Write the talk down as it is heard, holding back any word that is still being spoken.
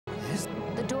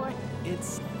The door.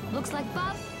 It's... Looks like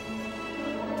Bob.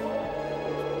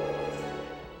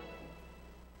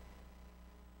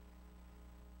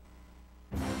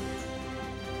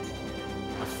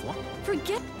 a flaw?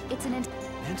 Forget it's an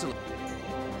Angela...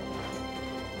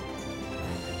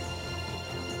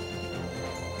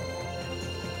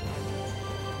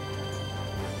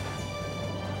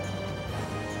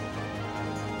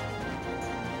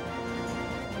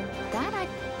 that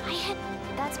I had.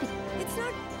 That's it's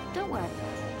not. Don't worry.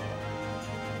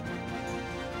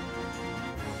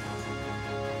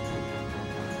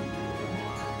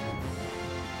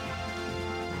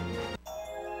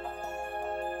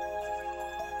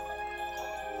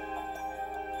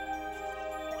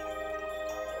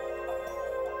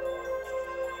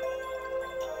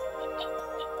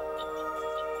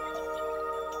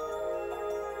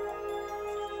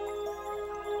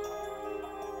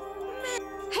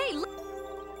 Hey, look.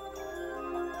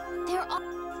 They're all.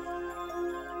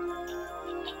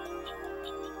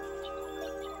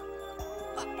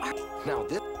 Now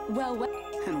this... Well,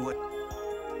 And what...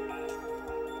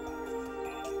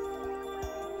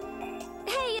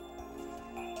 hey.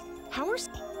 Howard.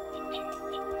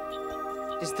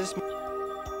 Is this...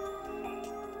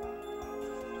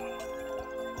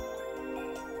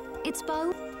 It's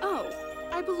Bo. Oh,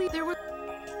 I believe there were...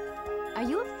 Are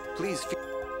you? Please...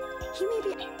 He may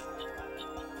be...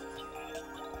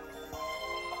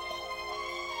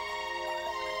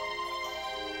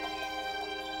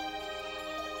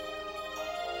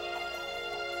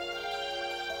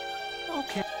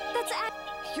 Okay. That's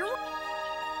you're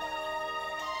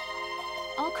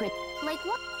all crit. Like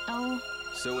what? Oh,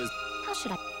 So is... how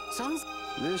should I? Sounds...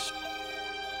 This...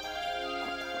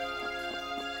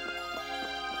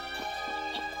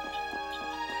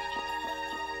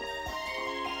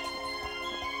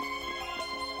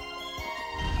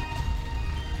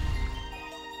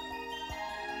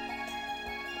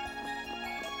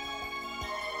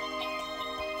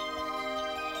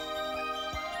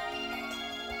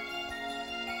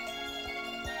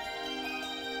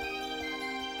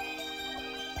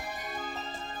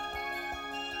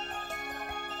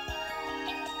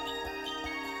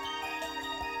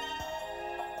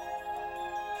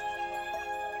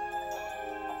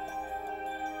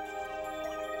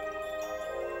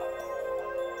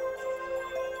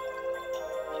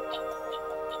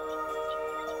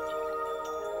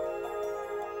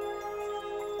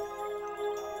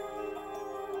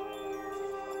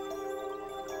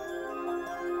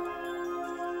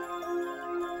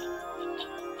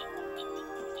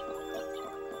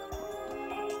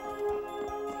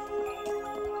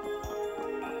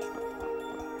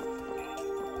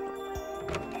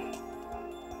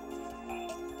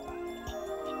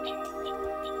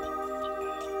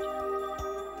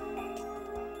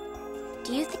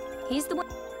 Do you think he's the one?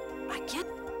 I can't...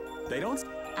 They don't...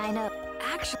 I know.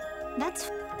 Actually... That's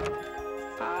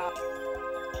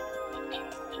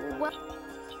well.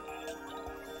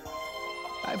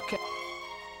 I've kept...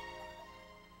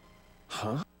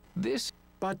 Huh? This,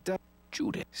 but,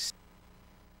 Judas.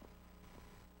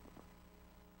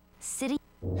 City.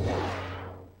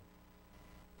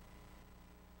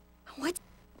 What?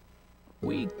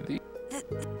 We,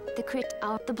 The crit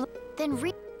out the then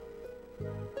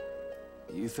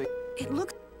You think... It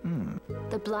looks...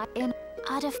 the black in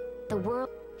out of the world.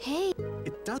 Hey,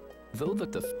 It does... though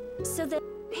that the... so the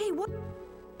Hey, what?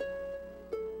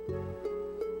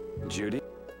 Judy?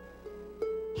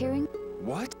 hearing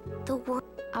What? the word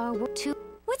our word too.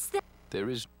 What's that? There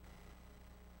is...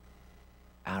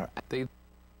 They...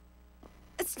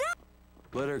 It's not...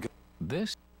 Let her go.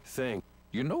 This, Thing.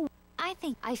 you know... I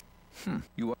think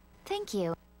You are... thank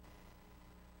you.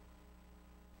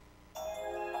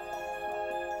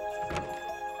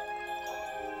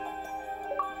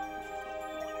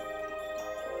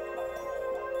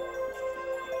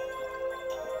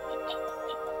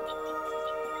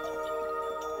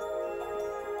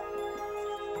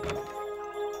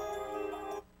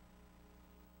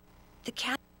 The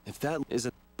cat... If that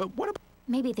isn't... But what about...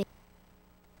 Maybe they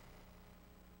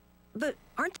But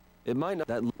aren't... It might not...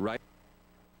 That... Right?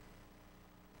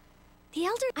 the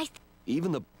elder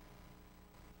Even the...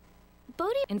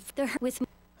 Bodhi and they're with me.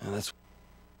 That's...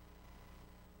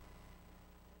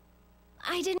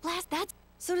 I didn't last that.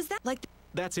 So does that... Like...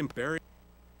 That's embarrassing.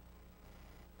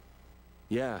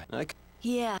 Yeah,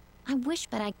 Yeah. I wish,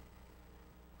 but I.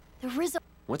 The result.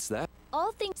 What's that?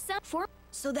 All things set for.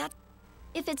 So that...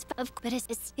 If it's of, but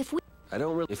it's if we. I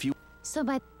don't really... If you... So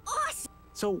by Awesome!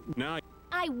 So... Now...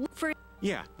 I for.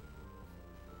 Yeah.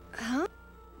 Huh?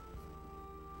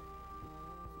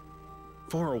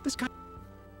 For... This guy...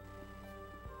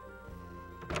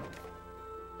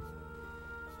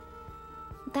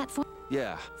 that for?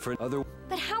 Yeah, for other.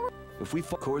 But how? If we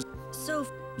course. So,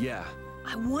 Yeah,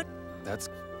 I want. that's.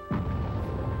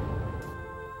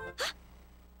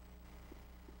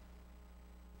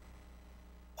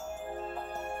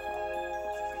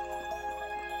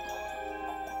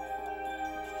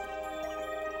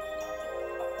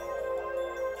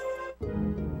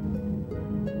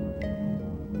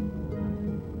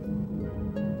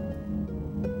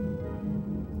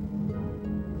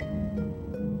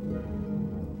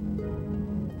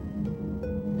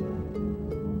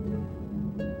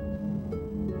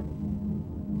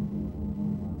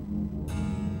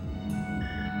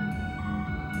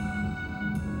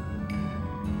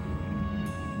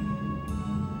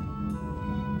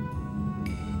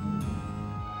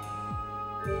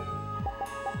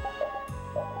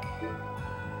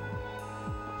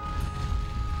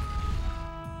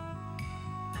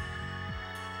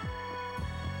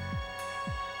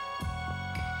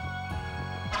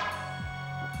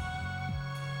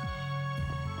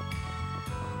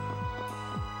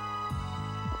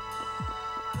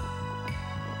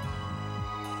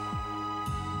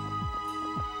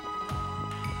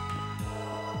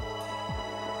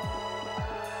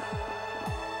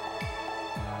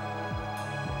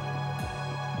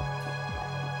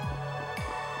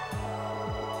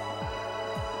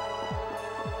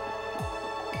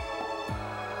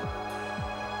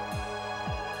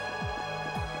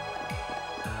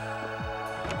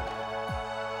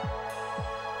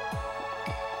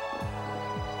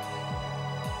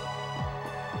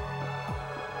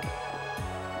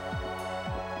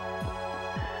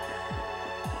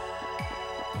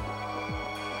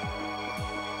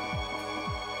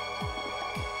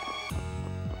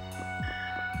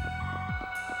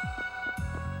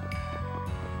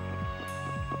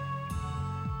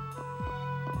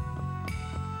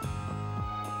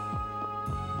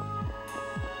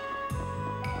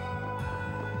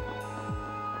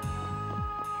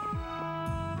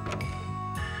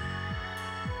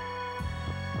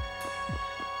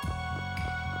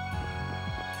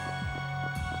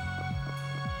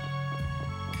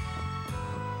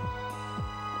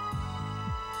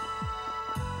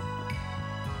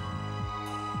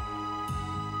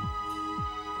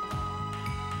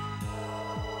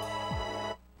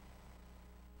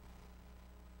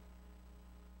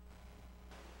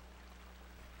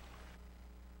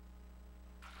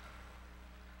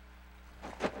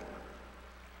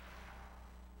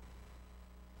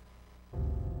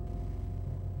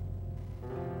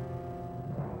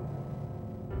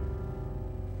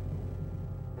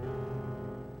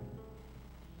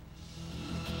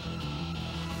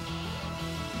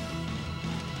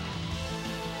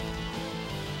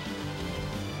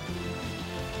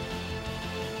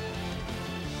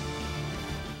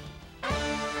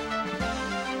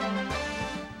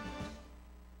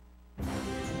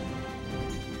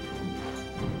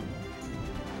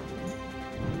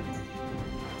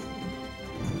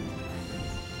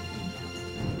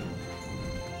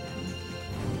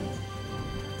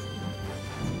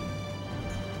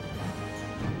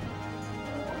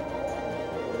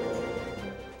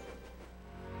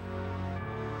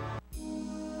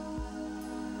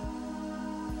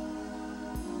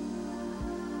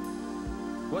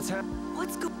 What's happening?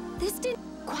 What's go? This didn't.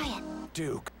 Quiet.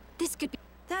 Duke. This could be.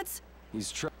 That's.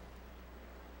 He's trying.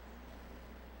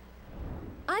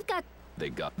 I've got. They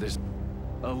got this.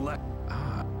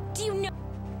 Do you know?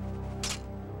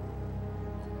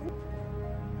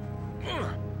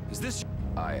 Is this?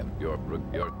 I am your.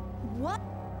 What?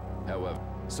 However,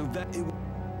 So that it.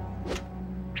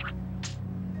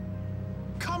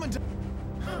 Commandant!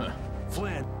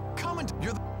 Flan. Commandant!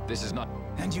 You're the... this is not.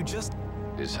 And you just...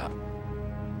 Is how.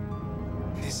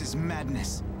 This is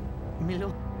madness.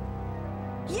 Milo.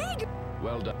 Jaeger!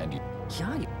 Well done. And you.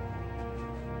 Yeah.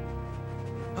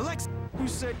 Alex! Who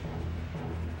said?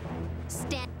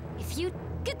 Stand. If you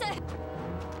get the.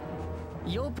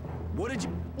 You'll. What did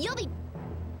you? You'll be.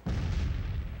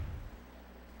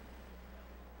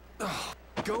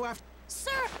 Go after... Sir!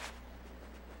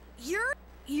 You're.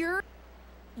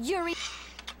 Yuri.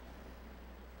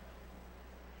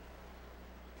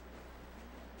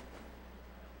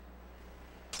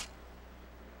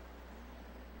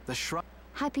 The shrine...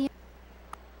 Happy.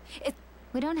 If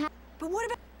we don't have. But what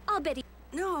about. I'll bet he.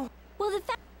 No. Well, the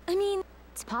fact. I mean,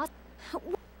 it's possible.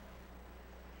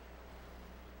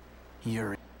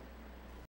 Yuri.